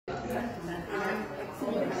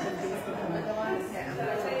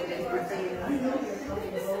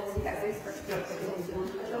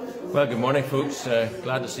Well, good morning, folks.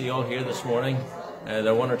 Glad to see you all here this morning. There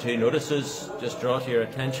are one or two notices just draw to your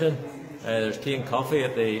attention. There's tea and coffee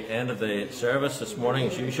at the end of the service this morning,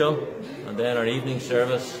 as usual, and then our evening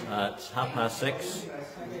service at 6:30,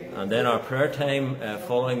 and then our prayer time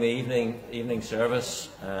following the evening service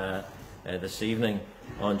this evening.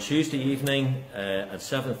 On Tuesday evening at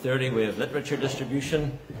 7:30, we have literature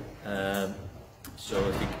distribution. So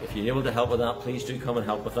if you're able to help with that, please do come and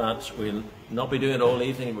help with that. We'll not be doing it all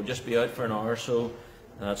evening. We'll just be out for an hour or so.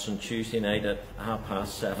 That's on Tuesday night at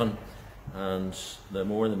 7:30, and the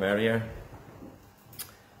more the merrier.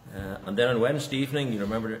 And then on Wednesday evening, you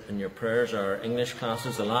remember in your prayers our English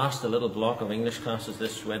classes, the little block of English classes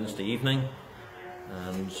this Wednesday evening,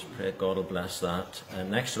 and pray God will bless that.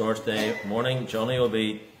 And next Lord's Day morning, Johnny will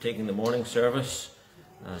be taking the morning service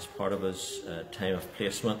as part of his time of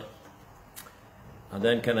placement. And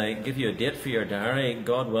then can I give you a date for your diary?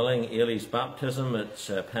 God willing, Ailey's baptism, it's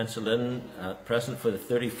penciled in at present for the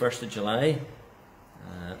 31st of July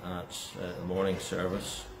at the morning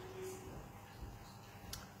service.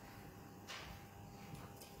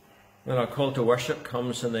 Well, our call to worship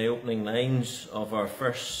comes in the opening lines of our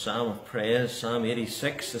first psalm of praise, Psalm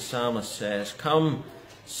 86. The psalmist says, "Come,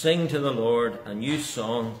 sing to the Lord a new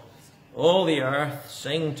song. All the earth,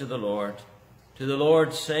 sing to the Lord. To the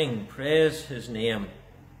Lord sing, praise his name.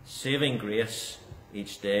 Saving grace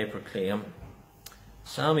each day proclaim."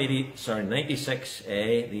 Psalm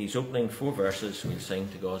 96a, these opening 4 verses, we'll sing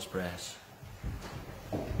to God's praise.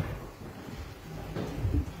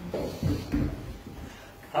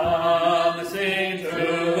 Come, sing to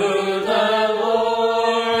the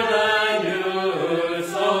Lord a new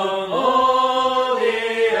song. All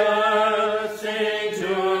the earth, sing to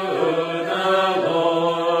the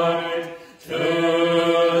Lord. To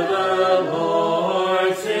the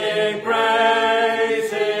Lord sing, praise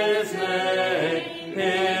his name.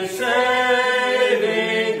 His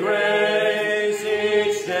saving grace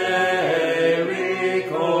each day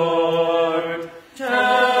record.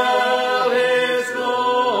 Tell his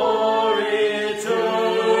glory to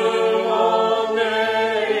all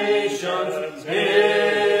nations,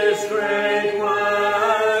 his great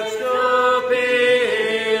works to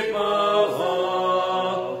people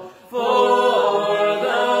all. For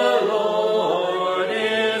the Lord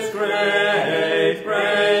is great,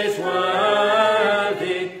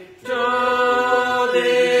 praiseworthy, to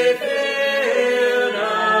the feared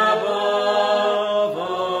above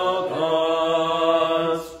all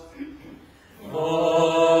gods.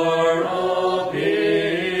 For all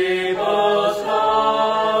people's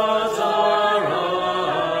hearts are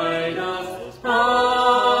idols,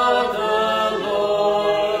 but the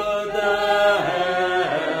Lord the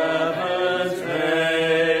heavens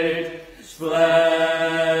made.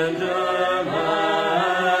 Splendor,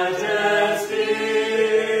 majesty,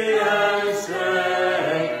 and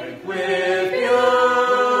strength, with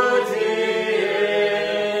beauty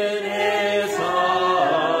in his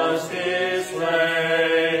house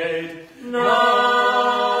displayed.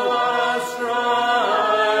 Now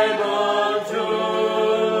ascribe unto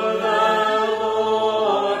the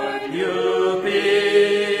Lord, you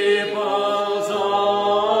peoples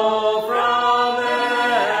all from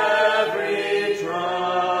every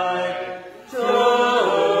tribe. To the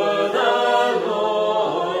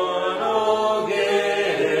Lord, oh,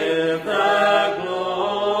 give the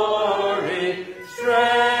glory,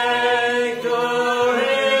 strength to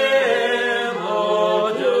him,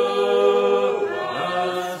 oh, do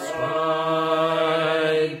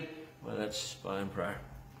ascribe. Well, let's bow in prayer.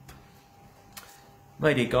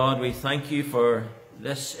 Mighty God, we thank you for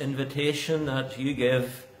this invitation that you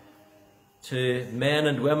give to men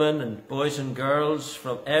and women and boys and girls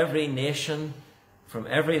from every nation, from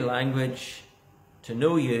every language, to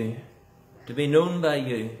know you, to be known by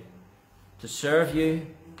you, to serve you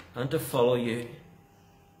and to follow you.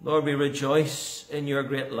 Lord, we rejoice in your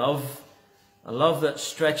great love, a love that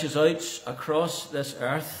stretches out across this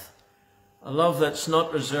earth, a love that's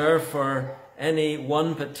not reserved for any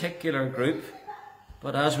one particular group,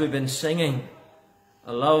 but as we've been singing,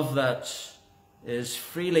 a love that is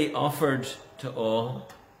freely offered to all.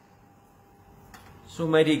 So,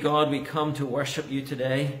 mighty God, we come to worship you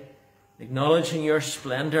today, acknowledging your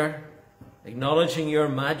splendor, acknowledging your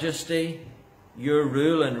majesty, your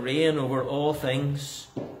rule and reign over all things,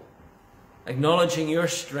 acknowledging your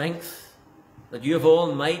strength, that you have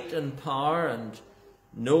all might and power, and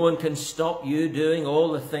no one can stop you doing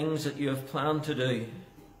all the things that you have planned to do.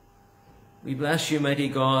 We bless you, mighty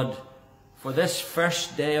God, for this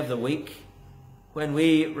first day of the week, when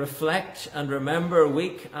we reflect and remember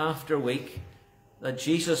week after week that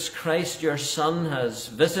Jesus Christ, your Son, has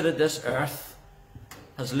visited this earth,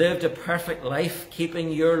 has lived a perfect life,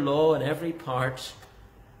 keeping your law in every part,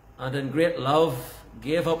 and in great love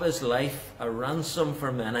gave up his life a ransom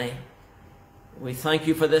for many. We thank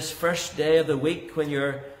you for this first day of the week when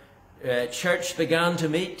your church began to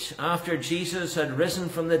meet after Jesus had risen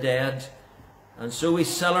from the dead. And so we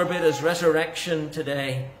celebrate his resurrection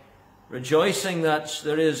today, rejoicing that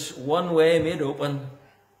there is one way made open,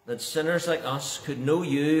 that sinners like us could know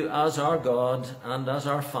you as our God and as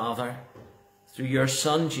our Father through your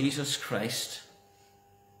Son, Jesus Christ.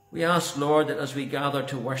 We ask, Lord, that as we gather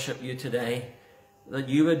to worship you today, that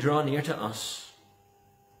you would draw near to us.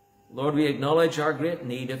 Lord, we acknowledge our great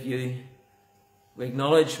need of you. We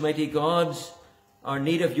acknowledge, mighty God, our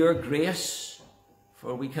need of your grace,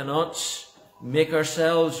 for we cannot make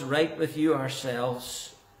ourselves right with you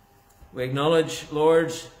ourselves. We acknowledge,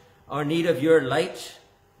 Lord, our need of your light,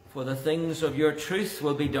 for the things of your truth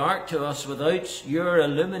will be dark to us without your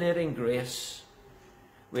illuminating grace.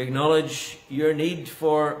 We acknowledge our need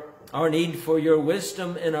for your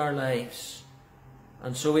wisdom in our lives.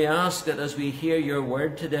 And so we ask that as we hear your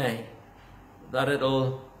word today, that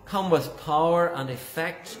it'll come with power and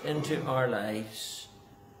effect into our lives.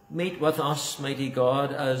 Meet with us, mighty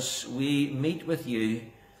God, as we meet with you,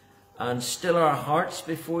 and still our hearts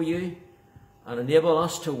before you, and enable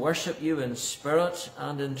us to worship you in spirit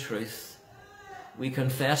and in truth. We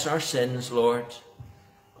confess our sins, Lord,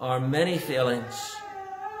 our many failings,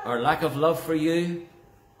 our lack of love for you,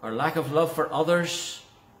 our lack of love for others.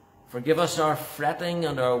 Forgive us our fretting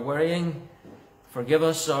and our worrying. Forgive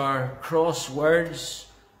us our cross words.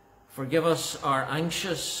 Forgive us our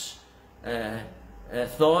anxious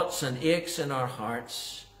thoughts and aches in our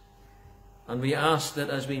hearts. And we ask that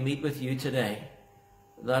as we meet with you today,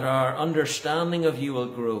 that our understanding of you will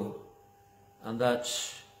grow, and that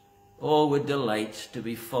all would delight to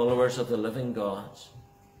be followers of the living God.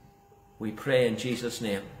 We pray in Jesus'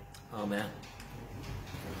 name. Amen.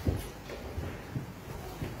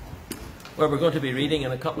 Well, we're going to be reading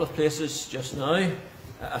in a couple of places just now,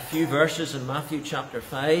 a few verses in Matthew chapter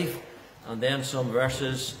 5, and then some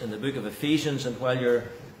verses in the book of Ephesians. And while you're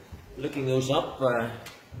looking those up, I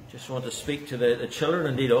just want to speak to the children,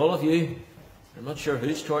 indeed all of you. I'm not sure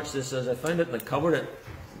whose torch this is. I found it in the cupboard.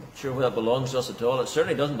 I'm not sure whether it belongs to us at all. It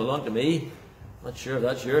certainly doesn't belong to me. I'm not sure if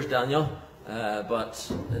that's yours, Daniel.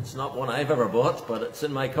 But it's not one I've ever bought, but it's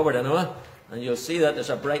in my cupboard anyway. And you'll see that there's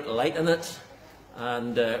a bright light in it.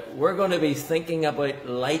 And we're going to be thinking about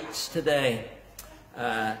lights today.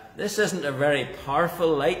 This isn't a very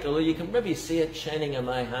powerful light, although you can maybe see it shining in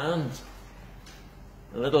my hand.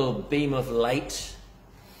 A little beam of light.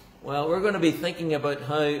 Well, we're going to be thinking about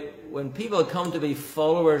how when people come to be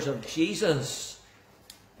followers of Jesus,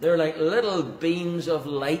 they're like little beams of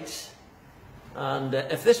light. And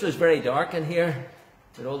if this was very dark in here,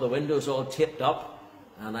 with all the windows all taped up,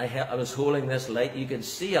 and I was holding this light, you could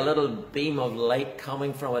see a little beam of light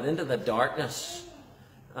coming from it into the darkness.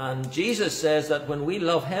 And Jesus says that when we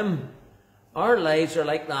love him, our lives are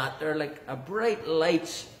like that. They're like a bright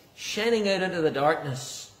light shining out into the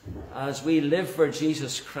darkness as we live for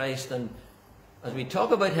Jesus Christ and as we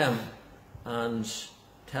talk about him and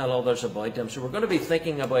tell others about him. So we're going to be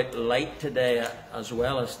thinking about light today as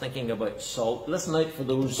well as thinking about salt. Listen out for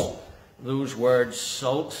those words,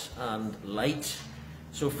 salt and light.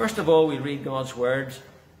 So first of all, we read God's word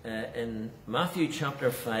in Matthew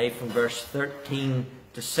chapter 5 from verse 13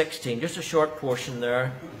 to 16. Just a short portion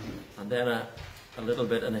there, and then a little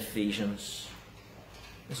bit in Ephesians.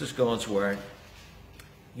 This is God's word.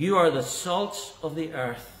 You are the salt of the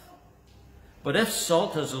earth. But if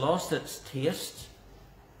salt has lost its taste,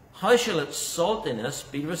 how shall its saltiness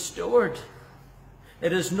be restored?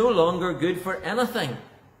 It is no longer good for anything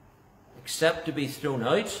except to be thrown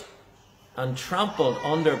out and trampled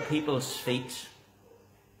under people's feet.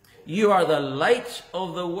 You are the light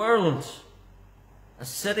of the world. A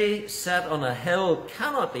city set on a hill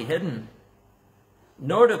cannot be hidden.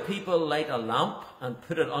 Nor do people light a lamp and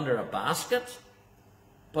put it under a basket,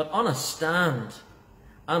 but on a stand,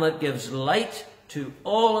 and it gives light to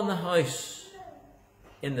all in the house.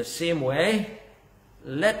 In the same way,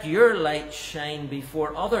 let your light shine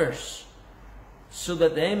before others, so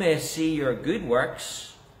that they may see your good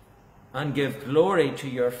works and give glory to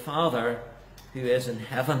your Father who is in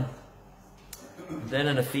heaven. Then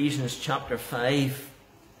in Ephesians chapter 5,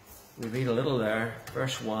 we read a little there,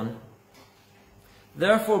 verse 1.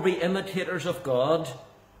 Therefore be imitators of God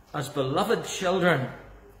as beloved children,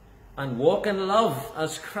 and walk in love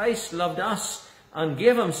as Christ loved us and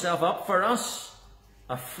gave himself up for us,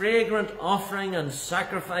 a fragrant offering and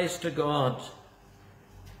sacrifice to God.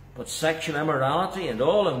 But sexual immorality and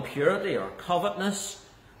all impurity or covetousness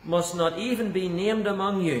must not even be named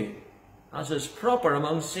among you, as is proper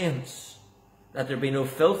among saints. Let there be no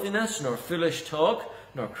filthiness, nor foolish talk,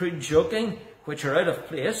 nor crude joking, which are out of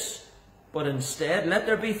place, but instead let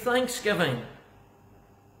there be thanksgiving.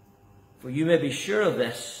 For you may be sure of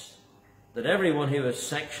this, that everyone who is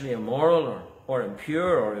sexually immoral or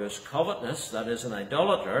impure, or who is covetous, that is, an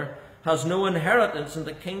idolater, has no inheritance in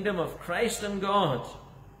the kingdom of Christ and God.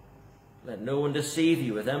 Let no one deceive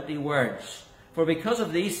you with empty words, for because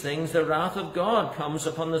of these things the wrath of God comes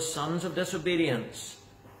upon the sons of disobedience.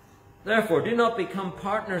 Therefore do not become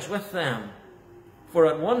partners with them, for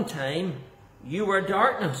at one time you were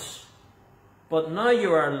darkness, but now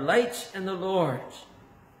you are light in the Lord.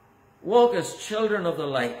 Walk as children of the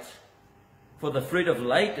light, for the fruit of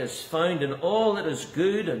light is found in all that is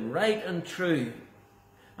good and right and true.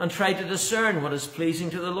 And try to discern what is pleasing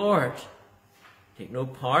to the Lord. Take no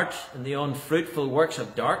part in the unfruitful works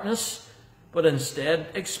of darkness, but instead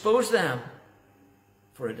expose them.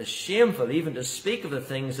 For it is shameful even to speak of the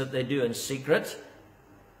things that they do in secret.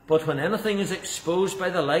 But when anything is exposed by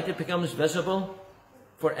the light, it becomes visible.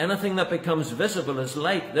 For anything that becomes visible is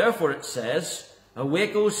light. Therefore it says,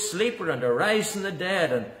 awake, O sleeper, and arise from the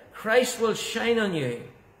dead, and Christ will shine on you.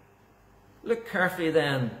 Look carefully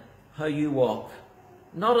then how you walk,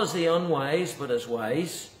 not as the unwise, but as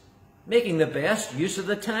wise, making the best use of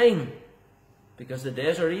the time, because the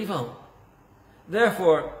days are evil.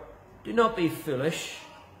 Therefore, do not be foolish,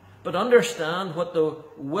 but understand what the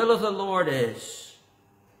will of the Lord is.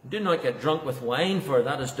 Do not get drunk with wine, for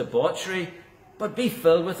that is debauchery, but be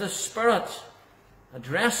filled with the Spirit,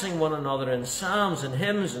 addressing one another in psalms and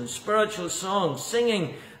hymns and spiritual songs,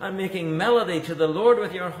 singing and making melody to the Lord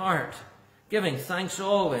with your heart, giving thanks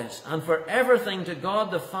always and for everything to God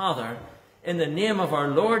the Father, in the name of our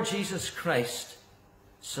Lord Jesus Christ,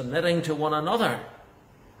 submitting to one another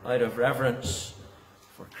out of reverence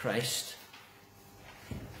for Christ.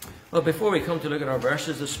 Well, before we come to look at our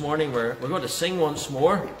verses this morning, we're going to sing once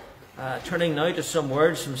more, turning now to some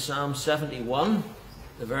words from Psalm 71,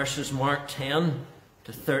 the verses marked 10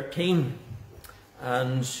 to 13.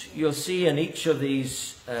 And you'll see in each of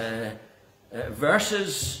these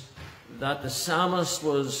verses that the psalmist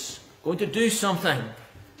was going to do something.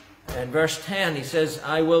 In verse 10, he says,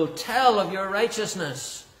 I will tell of your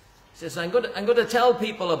righteousness. He says, I'm going to tell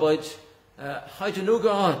people about how to know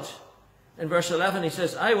God. In verse 11, he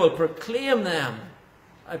says, I will proclaim them.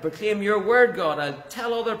 I proclaim your word, God. I'll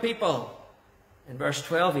tell other people. In verse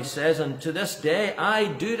 12, he says, and to this day I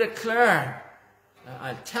do declare.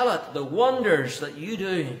 I'll tell it, the wonders that you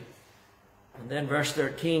do. And then verse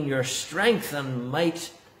 13, your strength and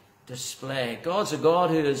might display. God's a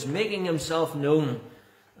God who is making himself known,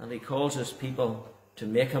 and he calls his people to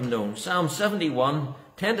make him known. Psalm 71,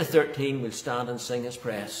 10 to 13, we'll stand and sing his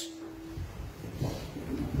praise.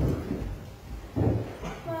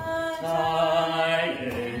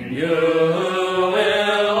 You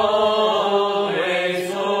will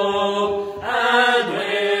always hope and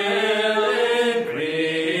will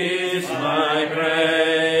increase my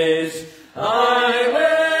praise. I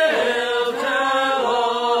will tell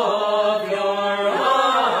of your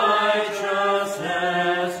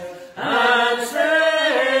righteousness and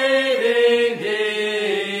saving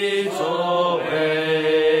deeds always.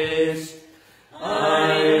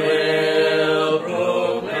 I will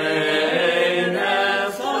proclaim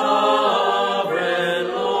them.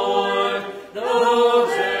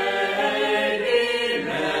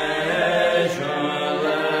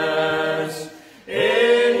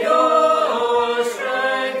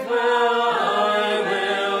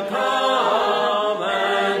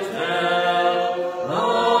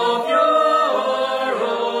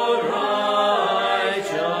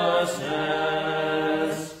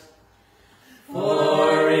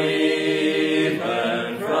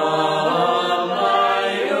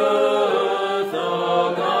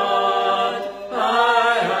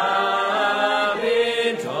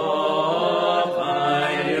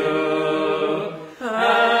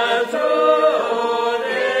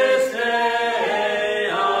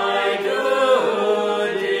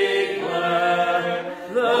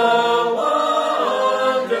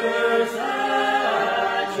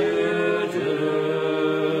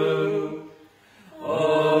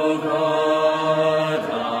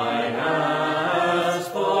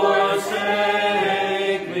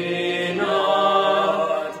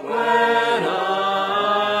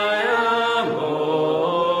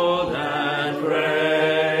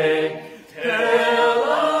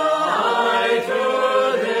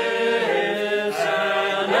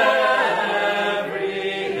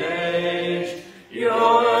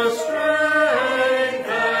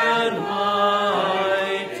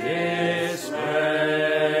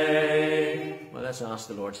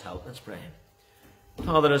 Lord's help. Let's pray.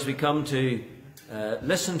 Father, as we come to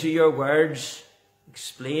listen to your words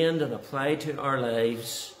explained and applied to our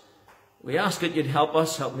lives, we ask that you'd help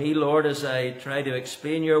us, help me, Lord, as I try to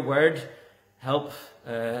explain your word. Help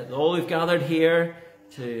all who've gathered here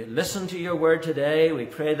to listen to your word today. We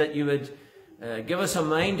pray that you would give us a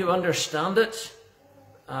mind to understand it,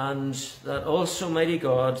 and that also, mighty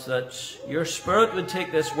God, that your Spirit would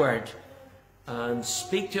take this word and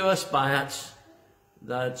speak to us by it,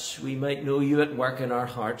 that we might know you at work in our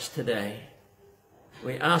hearts today.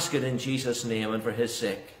 We ask it in Jesus' name and for his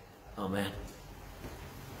sake. Amen.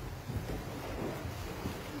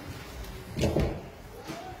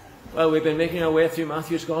 Well, we've been making our way through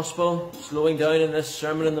Matthew's Gospel, slowing down in this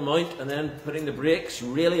Sermon on the Mount and then putting the brakes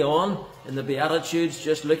really on in the Beatitudes,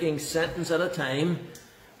 just looking sentence at a time.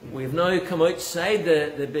 We've now come outside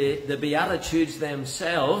the Beatitudes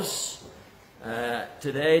themselves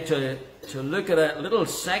today to look at a little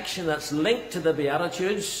section that's linked to the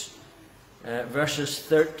Beatitudes, verses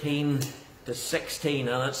 13 to 16.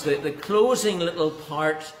 And it's the closing little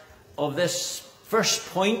part of this first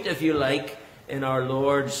point, if you like, in our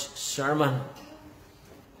Lord's sermon.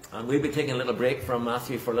 And we'll be taking a little break from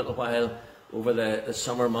Matthew for a little while over the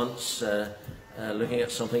summer months, looking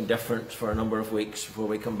at something different for a number of weeks before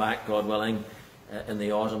we come back, God willing, in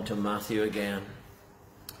the autumn to Matthew again.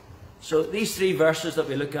 So these three verses that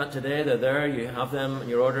we look at today, they're there. You have them in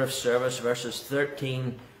your order of service, verses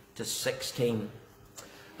 13 to 16.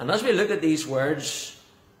 And as we look at these words,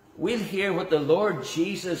 we'll hear what the Lord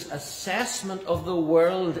Jesus' assessment of the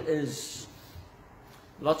world is.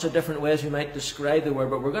 Lots of different ways we might describe the word,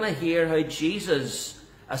 but we're going to hear how Jesus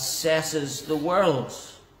assesses the world.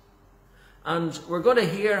 And we're going to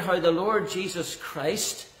hear how the Lord Jesus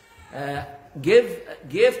Christ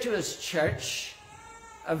gave to his church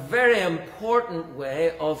a very important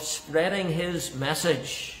way of spreading his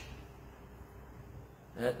message.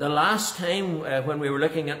 The last time when we were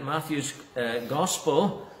looking at Matthew's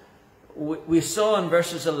Gospel, we saw in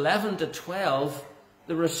verses 11 to 12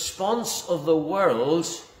 the response of the world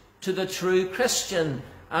to the true Christian,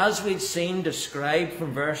 as we'd seen described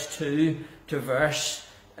from verse 2 to verse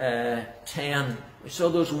 10. We saw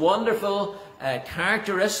those wonderful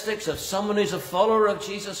characteristics of someone who's a follower of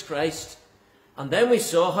Jesus Christ. And then we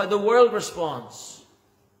saw how the world responds.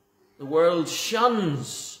 The world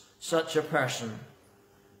shuns such a person.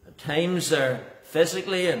 At times they're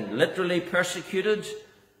physically and literally persecuted,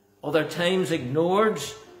 other times ignored,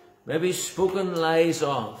 maybe spoken lies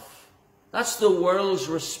of. That's the world's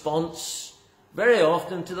response very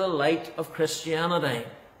often to the light of Christianity.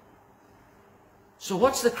 So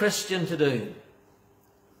what's the Christian to do?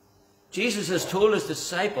 Jesus has told his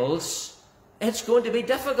disciples, it's going to be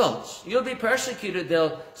difficult. You'll be persecuted.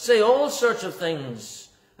 They'll say all sorts of things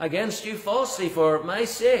against you falsely for my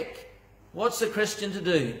sake. What's the Christian to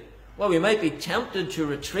do? Well, we might be tempted to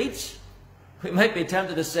retreat. We might be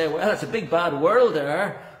tempted to say, well, it's a big bad world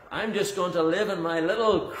there. I'm just going to live in my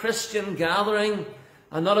little Christian gathering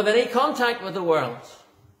and not have any contact with the world.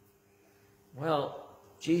 Well,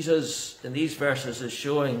 Jesus in these verses is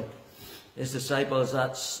showing his disciples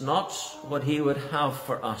that's not what he would have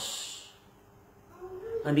for us.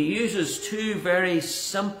 And he uses two very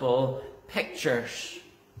simple pictures.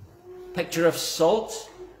 Picture of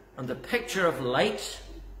salt and the picture of light,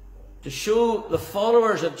 to show the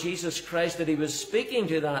followers of Jesus Christ that he was speaking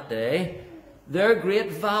to that day their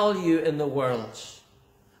great value in the world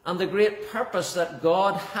and the great purpose that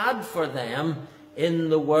God had for them in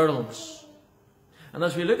the world. And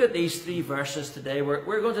as we look at these three verses today,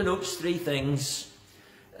 we're going to notice three things.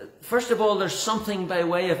 First of all, there's something by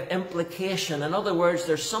way of implication. In other words,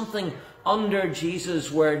 there's something under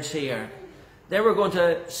Jesus' words here. Then we're going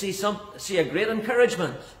to see a great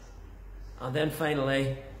encouragement. And then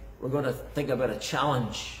finally, we're going to think about a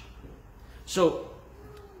challenge. So,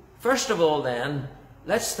 first of all then,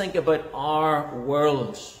 let's think about our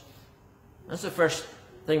world. That's the first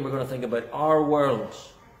thing we're going to think about, our world.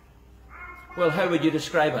 Well, how would you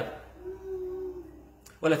describe it?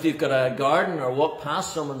 Well, if you've got a garden or walk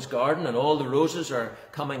past someone's garden and all the roses are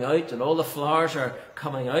coming out and all the flowers are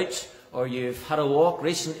coming out, or you've had a walk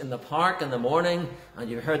recent in the park in the morning and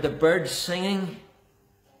you've heard the birds singing,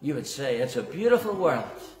 you would say it's a beautiful world.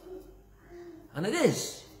 And it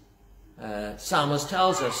is. Psalmist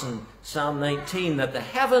tells us in Psalm 19 that the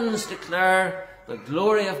heavens declare the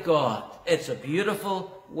glory of God. It's a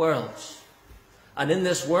beautiful world. And in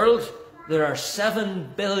this world, there are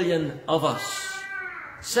 7 billion of us.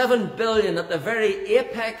 7 billion at the very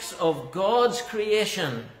apex of God's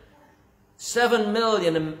creation. 7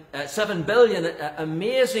 billion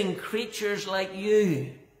amazing creatures like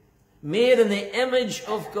you. made in the image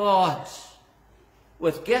of God,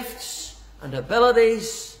 with gifts and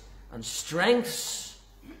abilities and strengths.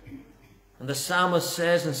 And the psalmist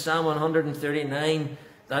says in Psalm 139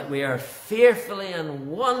 that we are fearfully and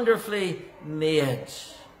wonderfully made.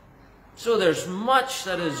 So there's much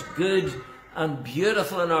that is good and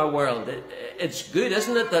beautiful in our world. It's good,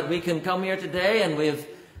 isn't it, that we can come here today and we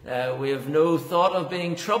have no thought of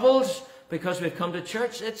being troubled because we've come to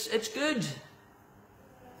church. It's good.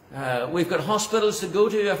 We've got hospitals to go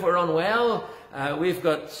to if we're unwell. We've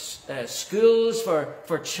got schools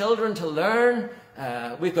for children to learn.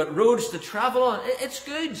 We've got roads to travel on. It's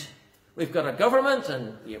good. We've got a government,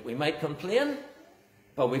 and we might complain,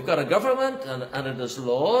 but we've got a government, and it has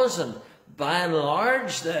laws, and by and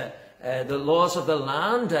large, the laws of the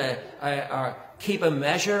land keep a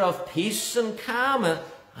measure of peace and calm,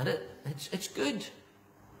 and it's good.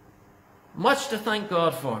 Much to thank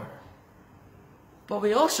God for. But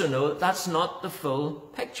we also know that that's not the full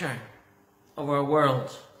picture of our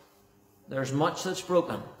world. There's much that's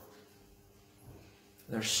broken.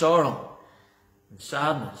 There's sorrow and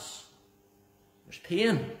sadness. There's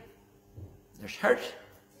pain. There's hurt.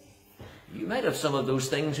 You might have some of those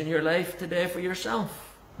things in your life today for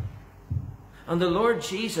yourself. And the Lord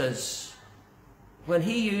Jesus, when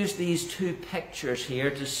he used these two pictures here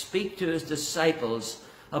to speak to his disciples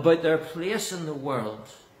about their place in the world,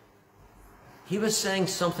 he was saying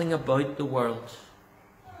something about the world.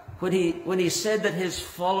 When he said that his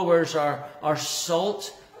followers are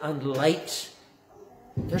salt and light,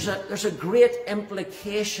 there's a great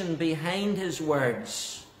implication behind his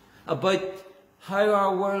words about how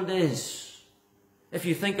our world is. If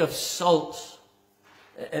you think of salt,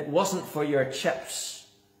 it wasn't for your chips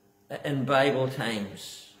in Bible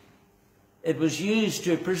times. It was used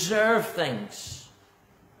to preserve things.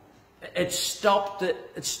 It stopped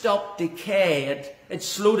decay. It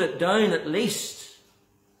slowed it down at least.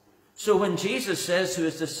 So when Jesus says to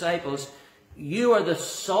his disciples, "You are the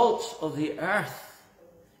salt of the earth,"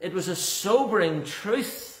 it was a sobering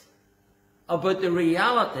truth about the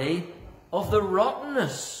reality of the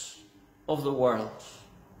rottenness of the world.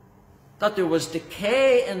 That there was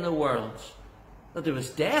decay in the world. That there was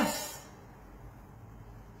death.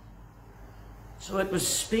 So it was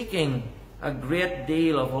speaking a great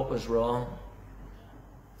deal of what was wrong.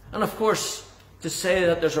 And of course, to say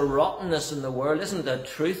that there's a rottenness in the world isn't a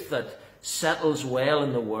truth that settles well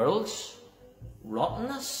in the world.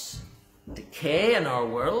 Rottenness, decay in our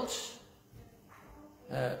world.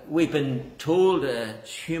 We've been told as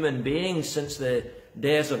human beings since the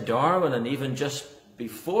days of Darwin and even just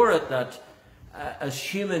before it that as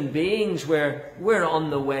human beings we're on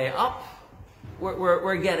the way up.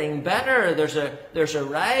 We're getting better. There's a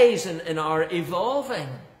rise in our evolving.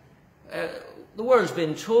 The world's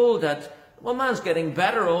been told that, well, man's getting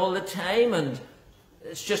better all the time, and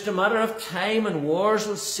it's just a matter of time, and wars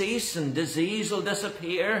will cease, and disease will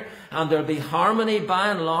disappear, and there'll be harmony by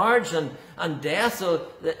and large, and death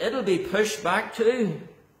it'll be pushed back too.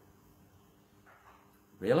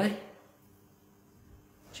 Really?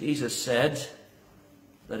 Jesus said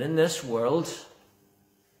that in this world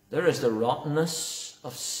there is the rottenness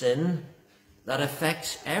of sin that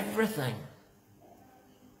affects everything.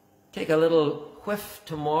 Take a little whiff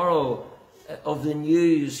tomorrow of the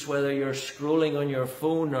news, whether you're scrolling on your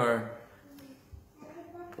phone or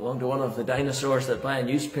belong to one of the dinosaurs that buy a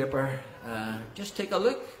newspaper. Just take a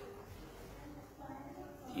look.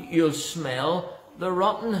 You'll smell the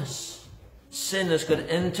rottenness. Sin has got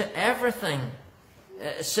into everything.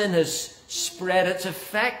 Sin has spread its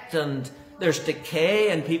effect, and there's decay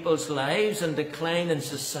in people's lives, and decline in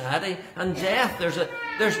society, and death. There's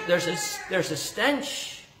a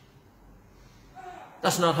stench.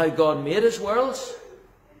 That's not how God made his world.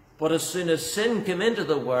 But as soon as sin came into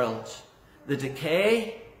the world, the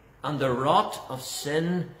decay and the rot of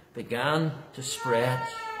sin began to spread.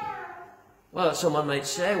 Well, someone might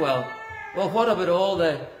say, well, what about all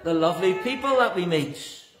the lovely people that we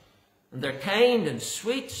meet? And they're kind and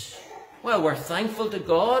sweet. Well, we're thankful to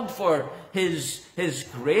God for his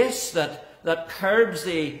grace that curbs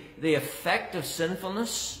the effect of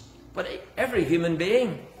sinfulness. But every human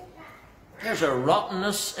being, there's a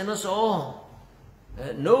rottenness in us all.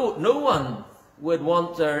 No one would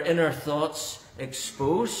want their inner thoughts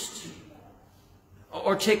exposed.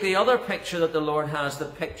 Or take the other picture that the Lord has, the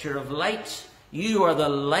picture of light. You are the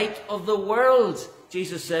light of the world,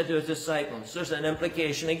 Jesus said to his disciples. There's an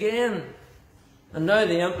implication again. And now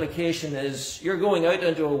the implication is you're going out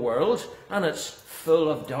into a world and it's full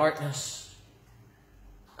of darkness.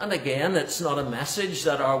 And again, it's not a message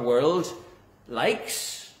that our world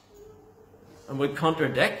likes and would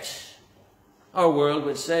contradict. Our world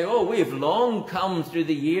would say, oh, we've long come through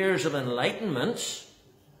the years of enlightenment.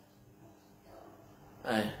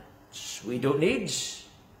 We don't need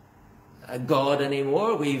a God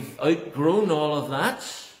anymore. We've outgrown all of that.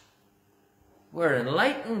 We're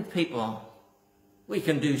enlightened people. We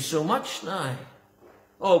can do so much now.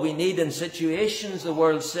 All we need in situations, the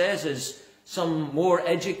world says, is some more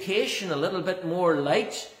education, a little bit more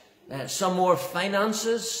light, some more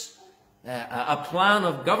finances, a plan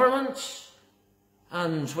of government,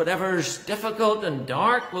 and whatever's difficult and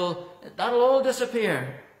dark, that'll all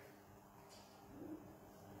disappear.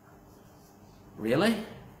 Really?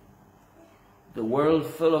 The world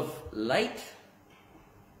full of light?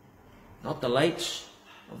 Not the light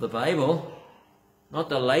of the Bible, not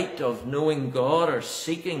the light of knowing God or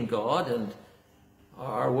seeking God. And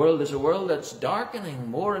our world is a world that's darkening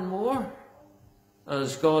more and more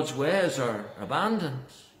as God's ways are abandoned.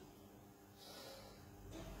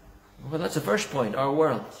 Well, that's the first point, our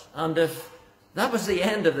world. And if that was the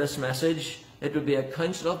end of this message, it would be a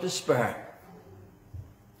counsel of despair.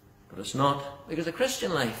 But it's not, because the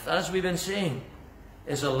Christian life, as we've been saying,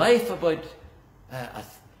 is a life about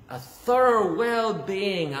a thorough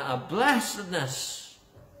well-being, a blessedness.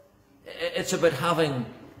 It's about having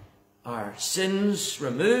our sins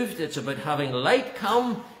removed. It's about having light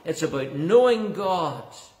come. It's about knowing God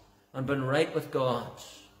and being right with God.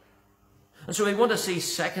 And so we want to see,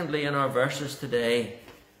 secondly, in our verses today,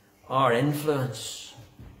 our influence.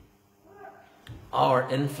 Our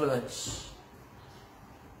influence.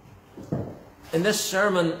 In this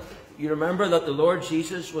sermon, you remember that the Lord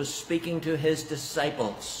Jesus was speaking to his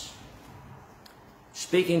disciples,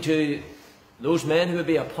 speaking to those men who would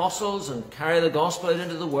be apostles and carry the gospel out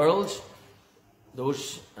into the world.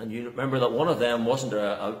 And you remember that one of them wasn't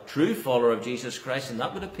a true follower of Jesus Christ, and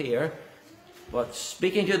that would appear. But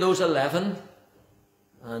speaking to those 11,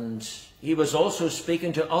 and he was also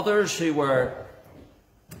speaking to others who were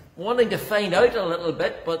wanting to find out a little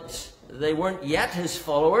bit, but they weren't yet his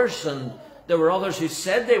followers, and there were others who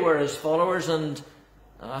said they were his followers, and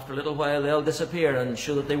after a little while they'll disappear and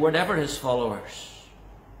show that they were never his followers.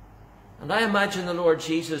 And I imagine the Lord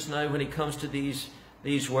Jesus now, when he comes to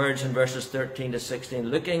these words in verses 13 to 16,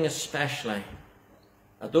 looking especially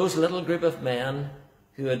at those little group of men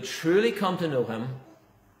who had truly come to know him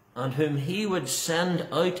and whom he would send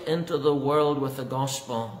out into the world with the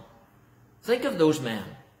gospel. Think of those men.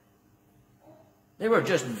 They were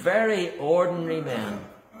just very ordinary men.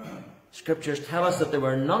 Scriptures tell us that there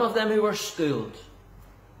were none of them who were schooled.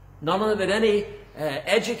 None of them had any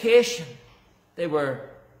education. They were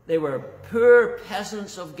poor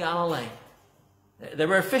peasants of Galilee. They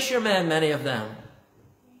were fishermen, many of them.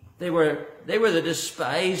 They were the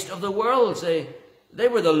despised of the world. They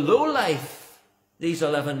were the lowlife, these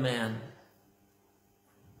 11 men.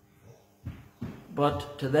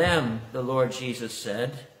 But to them, the Lord Jesus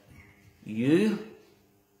said, "You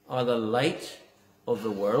are the light of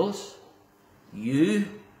the world. You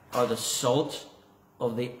are the salt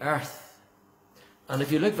of the earth." And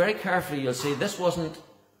if you look very carefully, you'll see this wasn't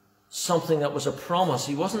something that was a promise.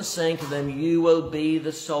 He wasn't saying to them, "You will be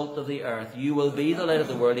the salt of the earth. You will be the light of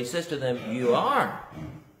the world." He says to them, "You are."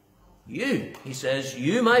 You. He says,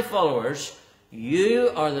 "You, my followers,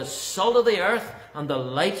 you are the salt of the earth and the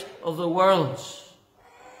light of the world."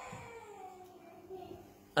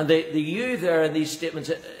 And the you there in these statements,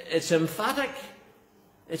 it's emphatic.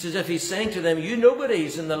 It's as if he's saying to them, "You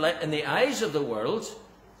nobodies in the eyes of the world,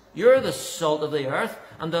 you're the salt of the earth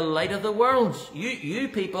and the light of the world. You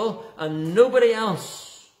people and nobody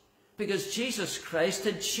else." Because Jesus Christ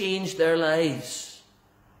had changed their lives.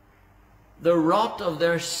 The rot of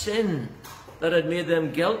their sin that had made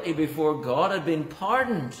them guilty before God had been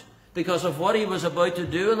pardoned because of what he was about to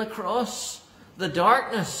do on the cross. The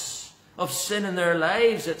darkness of sin in their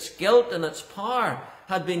lives, its guilt and its power,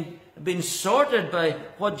 had been sorted by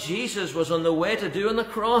what Jesus was on the way to do on the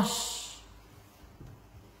cross.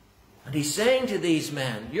 And he's saying to these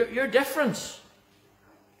men, you're different.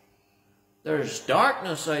 There's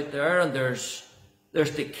darkness out there and there's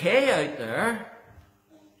decay out there.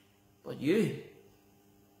 But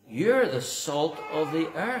you're the salt of the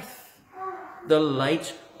earth, the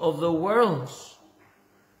light of the world.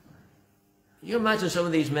 Can you imagine some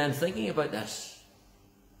of these men thinking about this?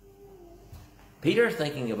 Peter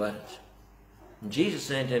thinking about it. And Jesus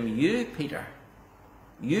saying to him, "You, Peter,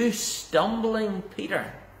 you stumbling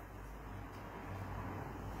Peter,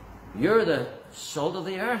 you're the salt of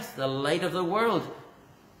the earth, the light of the world.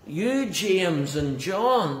 You, James and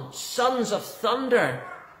John, sons of thunder."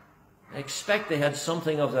 I expect they had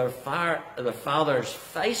something of their father's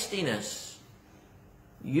feistiness.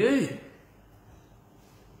 You're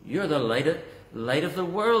the light light of the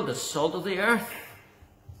world, the salt of the earth.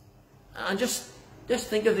 And just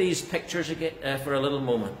think of these pictures again for a little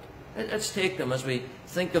moment. Let's take them as we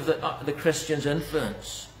think of the Christian's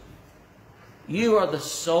influence. You are the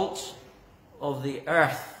salt of the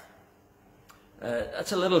earth.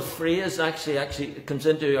 That's a little phrase actually it comes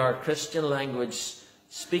into our Christian language,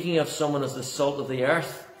 speaking of someone as the salt of the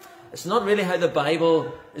earth. It's not really how the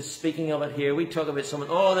Bible is speaking of it here. We talk about someone,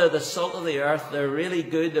 oh, they're the salt of the earth, they're really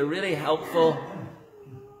good, they're really helpful.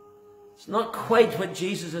 It's not quite what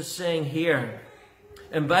Jesus is saying here.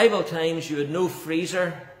 In Bible times, you had no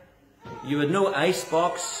freezer, you had no ice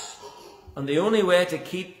box, and the only way to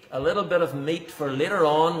keep a little bit of meat for later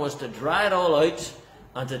on was to dry it all out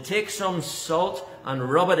and to take some salt and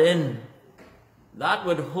rub it in. That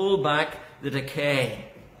would hold back the decay.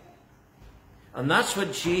 And that's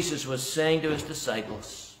what Jesus was saying to his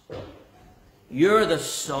disciples. You're the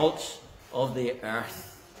salt of the earth.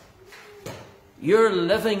 Your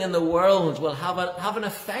living in the world will have an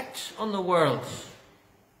effect on the world.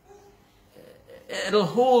 It'll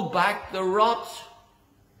hold back the rot.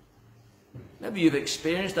 Maybe you've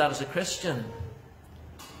experienced that as a Christian.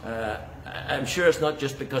 I'm sure it's not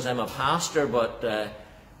just because I'm a pastor, but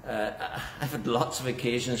I've had lots of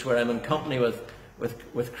occasions where I'm in company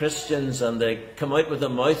with Christians and they come out with a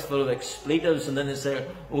mouthful of expletives and then they say,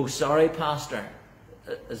 oh, sorry, Pastor.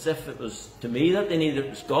 As if it was to me that it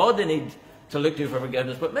was God they need to look to for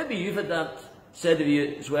forgiveness. But maybe you've had that said to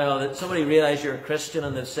you as well, that somebody realised you're a Christian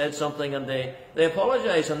and they've said something and they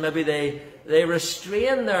apologise and maybe they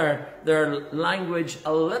restrain their language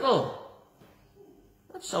a little.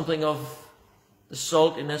 That's something of the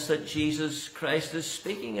saltiness that Jesus Christ is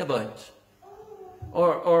speaking about.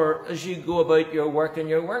 Or as you go about your work in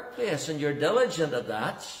your workplace and you're diligent at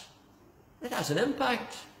that, it has an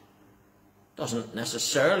impact. Doesn't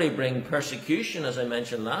necessarily bring persecution, as I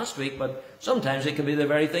mentioned last week, but sometimes it can be the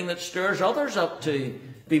very thing that stirs others up to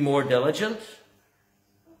be more diligent.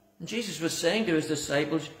 And Jesus was saying to his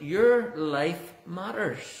disciples, your life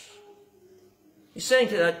matters. He's saying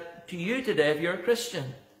to you today, if you're a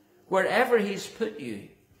Christian, wherever he's put you,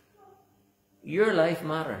 your life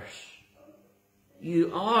matters.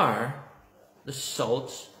 You are the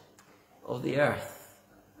salt of the earth.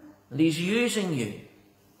 And he's using you,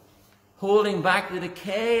 holding back the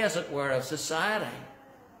decay, as it were, of society,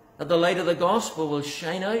 that the light of the gospel will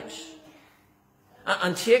shine out.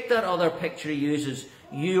 And take that other picture he uses,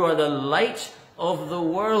 you are the light of the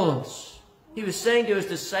world. He was saying to his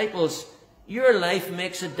disciples, your life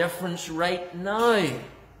makes a difference right now.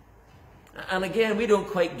 And again, we don't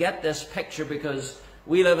quite get this picture because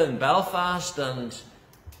we live in Belfast, and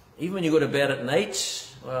even when you go to bed at night,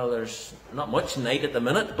 well, there's not much night at the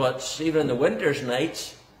minute, but even in the winter's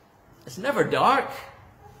night, it's never dark.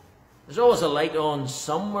 There's always a light on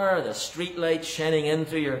somewhere, the street light shining in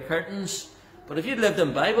through your curtains. But if you'd lived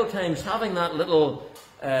in Bible times, having that little,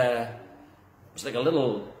 it's like a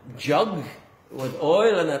little jug with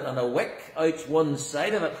oil in it and a wick out one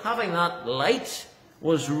side of it, having that light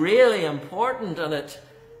was really important, and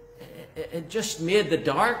it just made the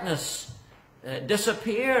darkness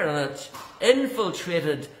disappear, and it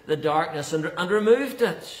infiltrated the darkness and removed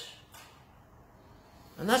it.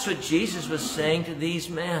 And that's what Jesus was saying to these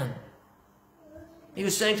men. He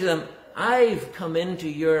was saying to them, I've come into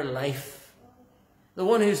your life, the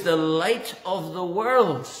one who's the light of the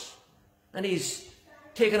world, and he's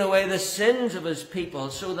taken away the sins of his people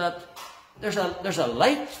so that there's a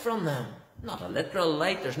light from them. Not a literal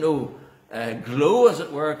light, there's no glow, as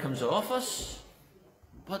it were, comes off us,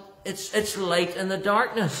 but it's light in the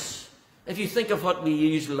darkness. If you think of what we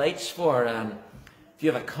use lights for, if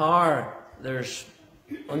you have a car, there's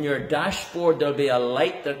on your dashboard there'll be a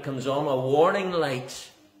light that comes on, a warning light.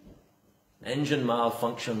 Engine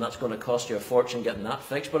malfunction, that's going to cost you a fortune getting that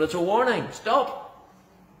fixed, but it's a warning. Stop.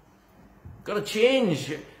 Got to change.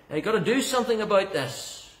 You've got to do something about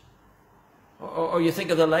this. Or you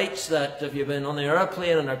think of the lights that if you've been on the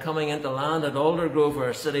airplane and they're coming into land at Aldergrove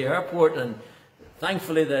or City Airport, and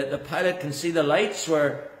thankfully the pilot can see the lights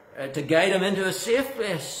to guide him into a safe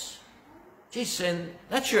place. Jesus saying,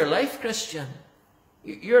 that's your life, Christian.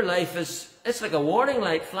 Your life it's like a warning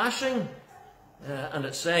light flashing. And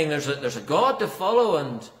it's saying there's a God to follow,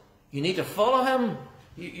 and you need to follow him.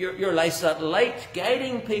 Your life's that light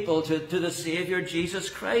guiding people to the Saviour,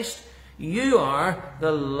 Jesus Christ. You are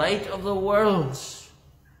the light of the world.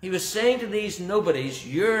 He was saying to these nobodies,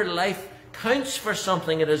 your life counts for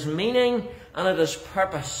something. It has meaning and it has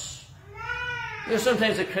purpose. You know,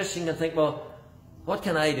 sometimes a Christian can think, well, what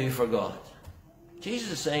can I do for God?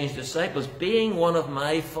 Jesus is saying to his disciples, being one of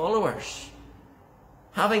my followers,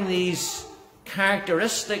 having these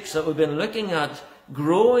characteristics that we've been looking at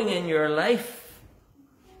growing in your life.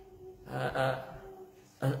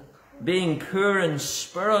 Being poor in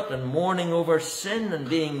spirit and mourning over sin, and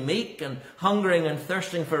being meek and hungering and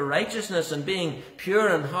thirsting for righteousness, and being pure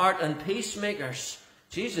in heart and peacemakers.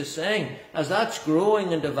 Jesus is saying, as that's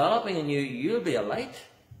growing and developing in you, you'll be a light.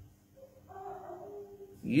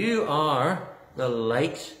 You are the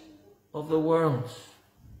light of the world.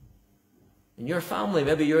 In your family,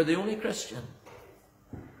 maybe you're the only Christian.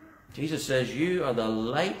 Jesus says you are the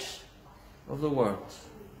light of the world.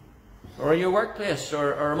 Or in your workplace,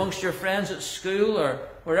 or amongst your friends at school, or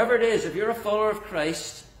wherever it is, if you're a follower of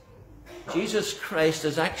Christ, Jesus Christ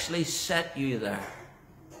has actually set you there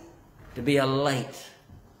to be a light.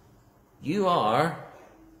 You are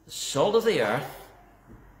the salt of the earth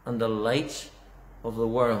and the light of the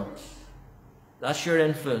world. That's your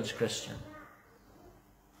influence, Christian.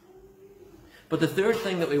 But the third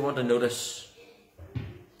thing that we want to notice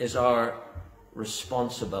is our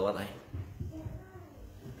responsibility.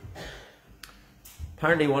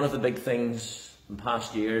 Apparently one of the big things in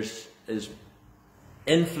past years is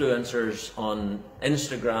influencers on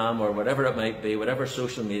Instagram or whatever it might be, whatever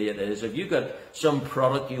social media it is. If you've got some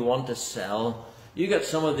product you want to sell, you get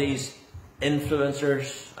some of these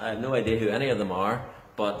influencers. I have no idea who any of them are,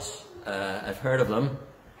 but I've heard of them.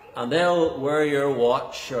 And they'll wear your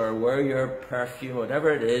watch or wear your perfume, whatever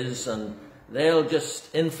it is, and they'll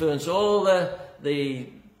just influence all the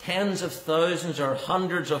tens of thousands or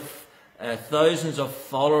hundreds of thousands of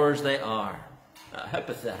followers they are. How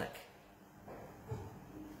pathetic.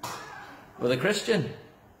 With a Christian,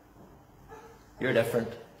 you're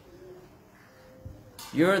different.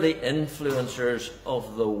 You're the influencers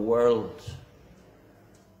of the world.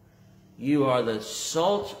 You are the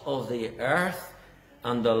salt of the earth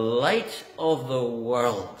and the light of the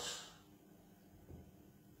world.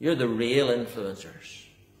 You're the real influencers.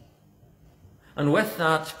 And with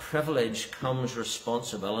that privilege comes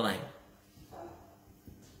responsibility.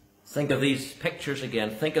 Think of these pictures again.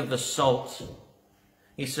 Think of the salt.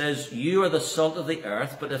 He says, you are the salt of the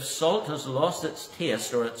earth, but if salt has lost its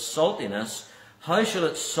taste or its saltiness, how shall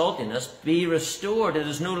its saltiness be restored? It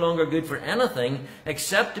is no longer good for anything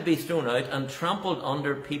except to be thrown out and trampled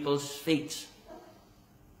under people's feet.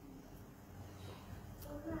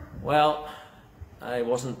 Well, I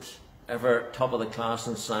wasn't ever top of the class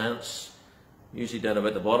in science. Usually did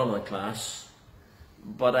about the bottom of the class.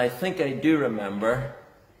 But I think I do remember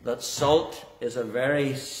that salt is a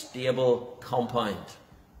very stable compound.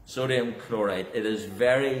 Sodium chloride. It is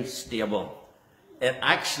very stable. It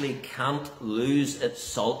actually can't lose its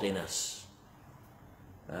saltiness.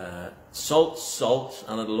 Salt's salt,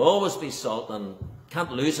 and it'll always be salt, and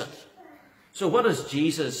can't lose it. So what is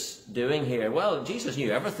Jesus doing here? Well, Jesus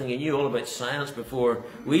knew everything. He knew all about science before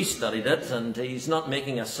we studied it, and he's not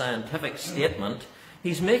making a scientific statement.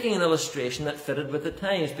 He's making an illustration that fitted with the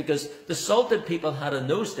times, because the salt that people had in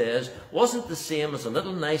those days wasn't the same as a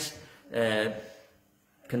little nice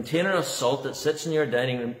container of salt that sits in your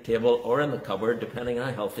dining room table or in the cupboard, depending on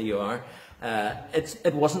how healthy you are.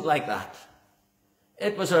 It wasn't like that.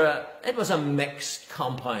 It was a mixed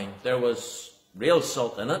compound. There was real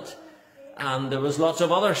salt in it, and there was lots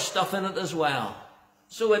of other stuff in it as well.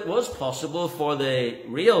 So it was possible for the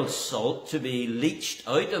real salt to be leached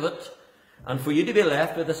out of it, and for you to be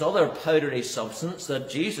left with this other powdery substance that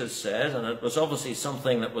Jesus says, and it was obviously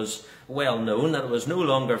something that was well known, that it was no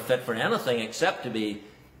longer fit for anything except to be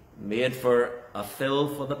made for a fill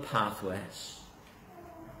for the pathways.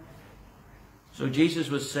 So Jesus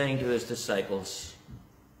was saying to his disciples,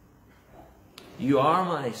 you are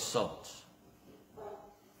my salt,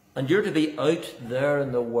 and you're to be out there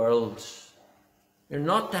in the world. You're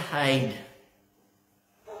not to hide.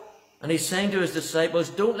 And he's saying to his disciples,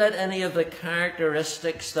 don't let any of the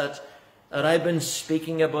characteristics that I've been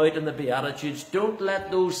speaking about in the Beatitudes, don't let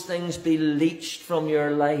those things be leached from your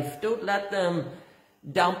life. Don't let them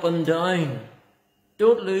dampen down.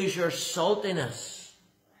 Don't lose your saltiness.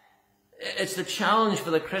 It's the challenge for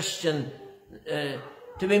the Christian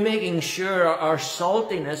to be making sure our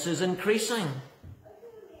saltiness is increasing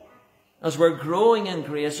as we're growing in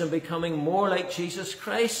grace and becoming more like Jesus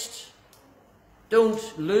Christ.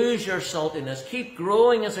 Don't lose your saltiness. Keep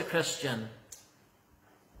growing as a Christian.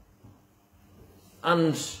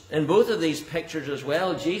 And in both of these pictures as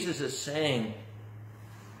well, Jesus is saying,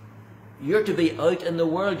 you're to be out in the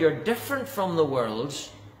world. You're different from the world,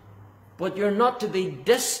 but you're not to be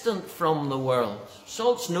distant from the world.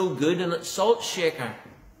 Salt's no good and it's salt shaker.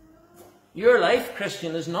 Your life,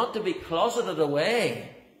 Christian, is not to be closeted away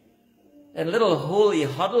in little holy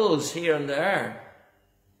huddles here and there.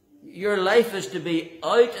 Your life is to be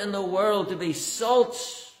out in the world, to be salt.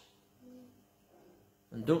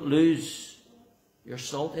 And don't lose your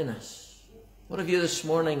saltiness. What have you this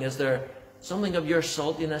morning? Is there something of your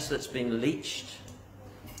saltiness that's been leached?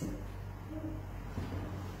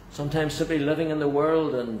 Sometimes simply living in the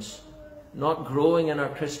world and not growing in our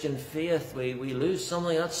Christian faith, we lose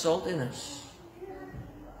something of that saltiness.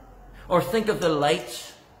 Or think of the light.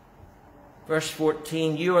 Verse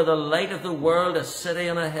 14, you are the light of the world, a city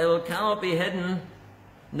on a hill cannot be hidden,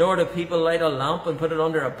 nor do people light a lamp and put it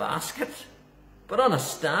under a basket, but on a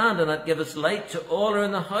stand, and it giveth light to all who are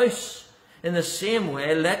in the house. In the same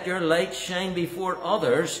way, let your light shine before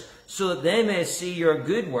others, so that they may see your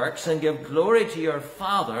good works and give glory to your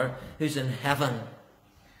Father who's in heaven.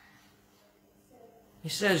 He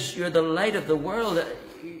says, you're the light of the world.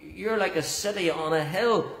 You're like a city on a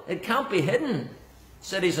hill. It can't be hidden.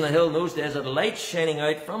 Cities on a hill in those days had light shining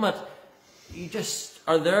out from it. You just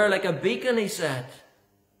are there like a beacon, he said.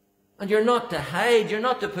 And you're not to hide. You're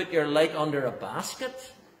not to put your light under a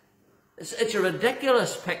basket. It's a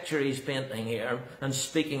ridiculous picture he's painting here and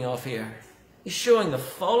speaking of here. He's showing the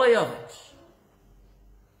folly of it.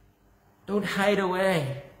 Don't hide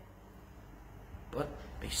away, but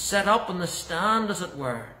be set up on the stand, as it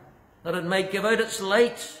were, that it might give out its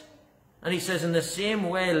light. And he says, in the same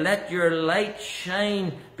way, let your light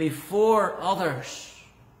shine before others.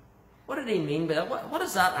 What did he mean by that? What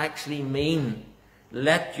does that actually mean?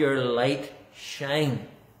 Let your light shine.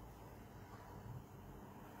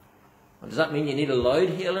 Well, does that mean you need a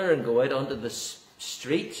loudhailer and go out onto the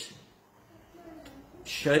street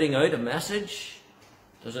shouting out a message?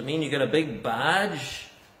 Does it mean you get a big badge?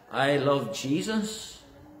 I love Jesus?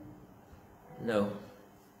 No.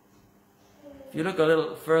 If you look a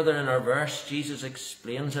little further in our verse, Jesus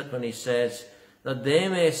explains it when he says, that they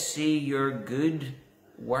may see your good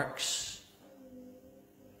works.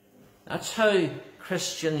 That's how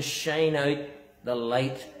Christians shine out the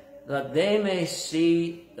light, that they may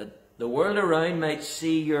see, that the world around might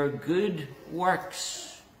see your good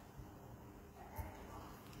works.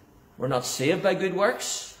 We're not saved by good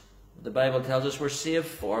works. The Bible tells us we're saved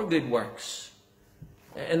for good works.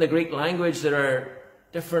 In the Greek language, there are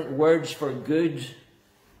different words for good,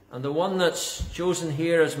 and the one that's chosen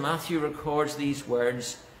here, as Matthew records these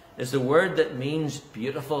words, is the word that means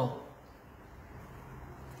beautiful.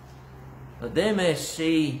 That they may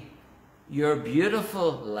see your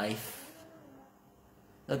beautiful life,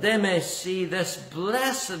 that they may see this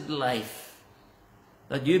blessed life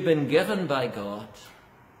that you've been given by God,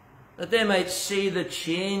 that they might see the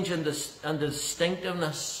change and the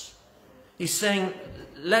distinctiveness. He's saying,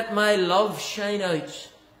 let my love shine out.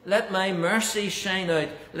 Let my mercy shine out.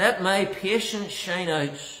 Let my patience shine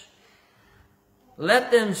out. Let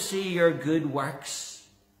them see your good works.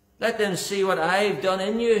 Let them see what I've done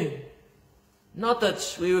in you. Not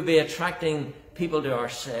that we would be attracting people to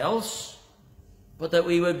ourselves, but that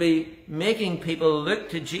we would be making people look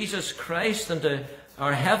to Jesus Christ and to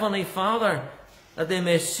our Heavenly Father, that they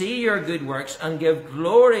may see your good works and give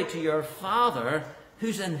glory to your Father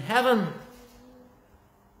who's in heaven.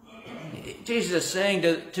 Jesus is saying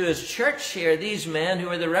to his church here, these men who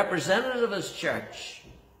are the representatives of his church,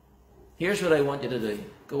 here's what I want you to do.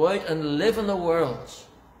 Go out and live in the world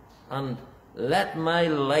and let my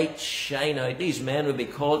light shine out. These men would be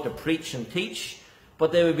called to preach and teach,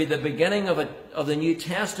 but they would be the beginning of the New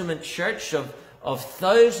Testament church of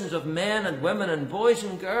thousands of men and women and boys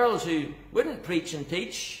and girls who wouldn't preach and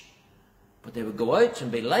teach, but they would go out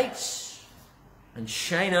and be lights and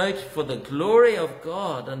shine out for the glory of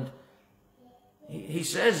God. And he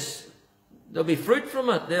says there'll be fruit from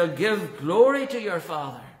it. They'll give glory to your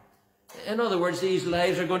Father. In other words, these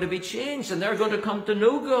lives are going to be changed and they're going to come to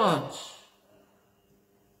know God.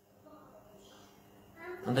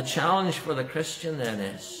 And the challenge for the Christian then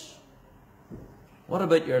is, what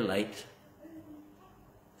about your light?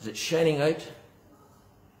 Is it shining out?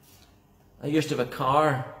 I used to have a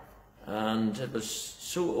car, and it was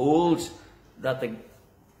so old that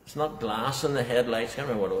it's not glass in the headlights. I can't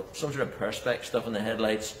remember what it was. Some sort of perspex stuff in the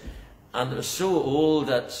headlights. And it was so old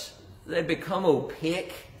that they'd become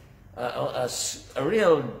opaque. A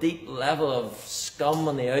real deep level of scum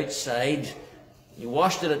on the outside. You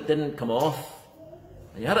washed it, it didn't come off.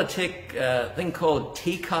 And you had to take a thing called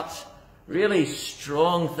T-cut, really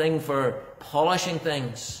strong thing for polishing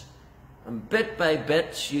things. And bit by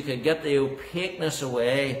bit you could get the opaqueness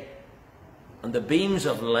away, and the beams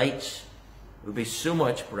of light would be so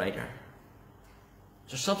much brighter.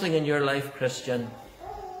 Is there something in your life, Christian,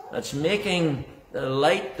 that's making the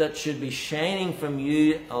light that should be shining from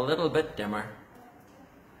you a little bit dimmer?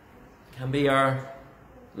 It can be our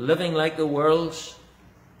living like the world.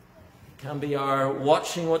 can be our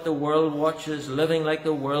watching what the world watches, living like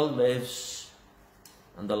the world lives,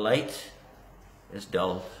 and the light is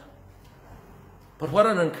dulled. But what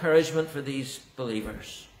an encouragement for these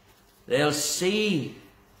believers. They'll see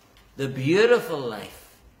the beautiful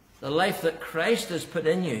life, the life that Christ has put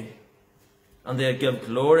in you, and they'll give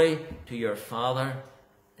glory to your Father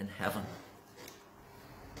in heaven.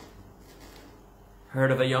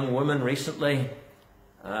 Heard of a young woman recently,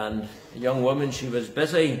 and a young woman, she was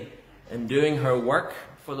busy in doing her work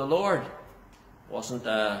for the Lord. It wasn't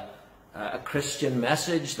a Christian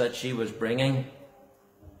message that she was bringing,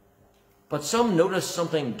 but some noticed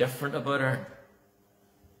something different about her.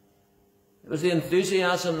 It was the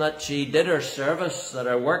enthusiasm that she did her service, that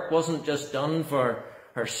her work wasn't just done for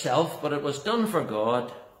herself, but it was done for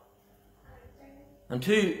God. And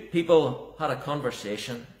two people had a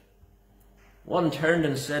conversation. One turned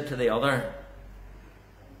and said to the other,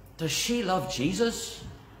 "Does she love Jesus?"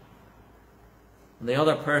 And the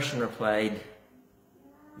other person replied,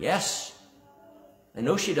 "Yes, I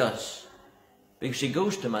know she does, because she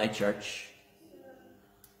goes to my church."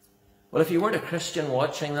 Well, if you weren't a Christian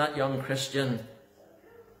watching that young Christian,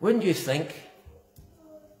 wouldn't you think,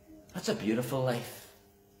 that's a beautiful life?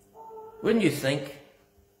 Wouldn't you think,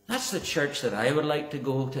 that's the church that I would like to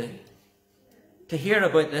go to hear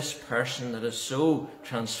about this person that has so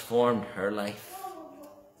transformed her life?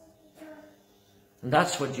 And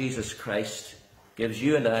that's what Jesus Christ gives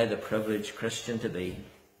you and I the privilege, Christian, to be.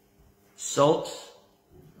 Salt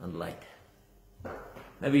and light.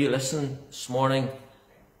 Maybe you listen this morning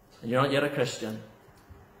and you're not yet a Christian.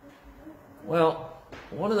 Well,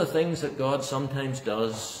 one of the things that God sometimes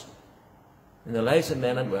does in the lives of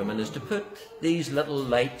men and women is to put these little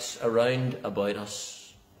lights around about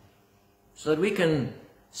us so that we can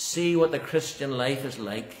see what the Christian life is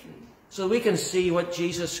like, so we can see what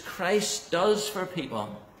Jesus Christ does for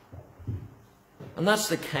people. And that's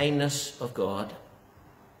the kindness of God.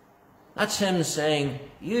 That's him saying,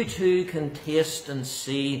 you too can taste and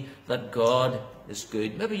see that God is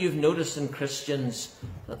good. Maybe you've noticed in Christians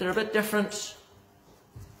that they're a bit different.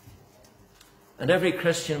 And every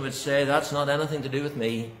Christian would say, that's not anything to do with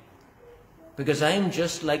me, because I'm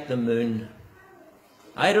just like the moon.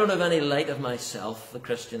 I don't have any light of myself, the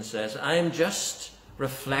Christian says. I'm just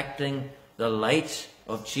reflecting the light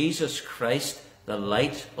of Jesus Christ, the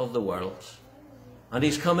light of the world. And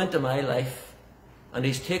he's come into my life, and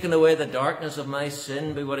he's taken away the darkness of my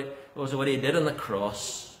sin by what he did on the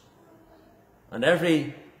cross. And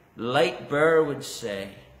every light bearer would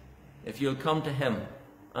say, if you'll come to him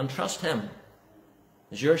and trust him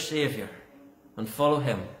as your Saviour and follow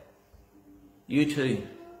him, you too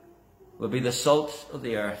will be the salt of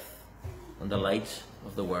the earth and the light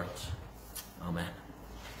of the world. Amen.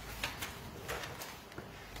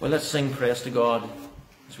 Well, let's sing praise to God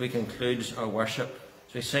as we conclude our worship.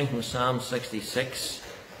 As we sing from Psalm 66,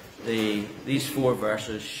 these 4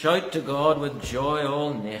 verses. Shout to God with joy,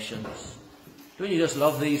 all nations. Don't you just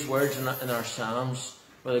love these words in our Psalms?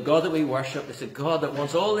 For the God that we worship is a God that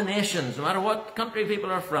wants all the nations, no matter what country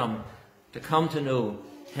people are from, to come to know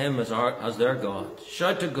him as their God.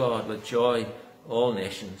 Shout to God with joy, all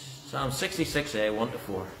nations. Psalm 66a,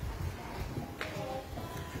 1-4.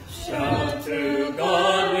 Shout to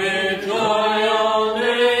God with joy, all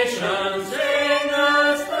nations. Sing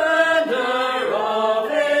the splendor of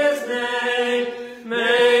his name.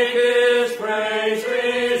 Make his praise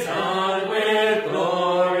resound with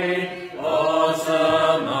glory.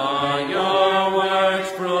 Awesome are your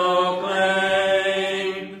works proclaimed.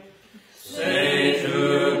 Say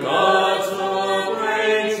to God, so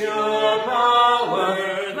great your power,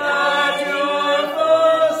 that your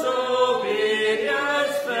foes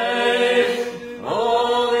obedience face.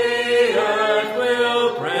 All the earth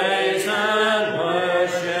will praise and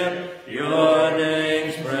worship. Your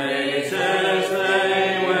name's praises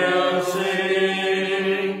they will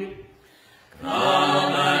sing.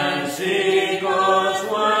 Come and see God's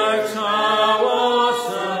works, how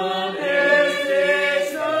awesome his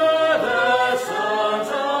deeds to the sons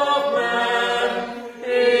of men.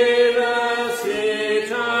 He the sea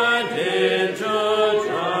turned into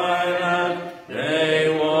dry land. They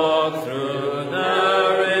walk through the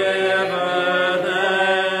river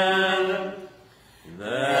then.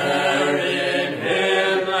 There in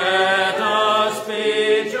him let us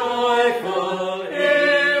be joyful. He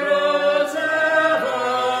rules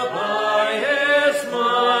ever by his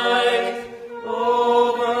might.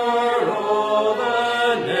 Over all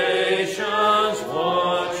the nations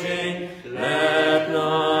watching, let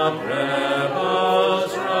not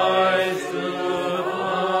rebels rise to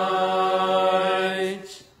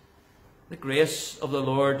fight. The grace of the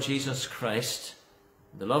Lord Jesus Christ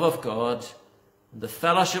the love of God, and the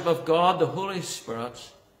fellowship of God, the Holy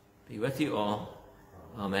Spirit, be with you all.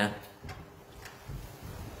 Amen.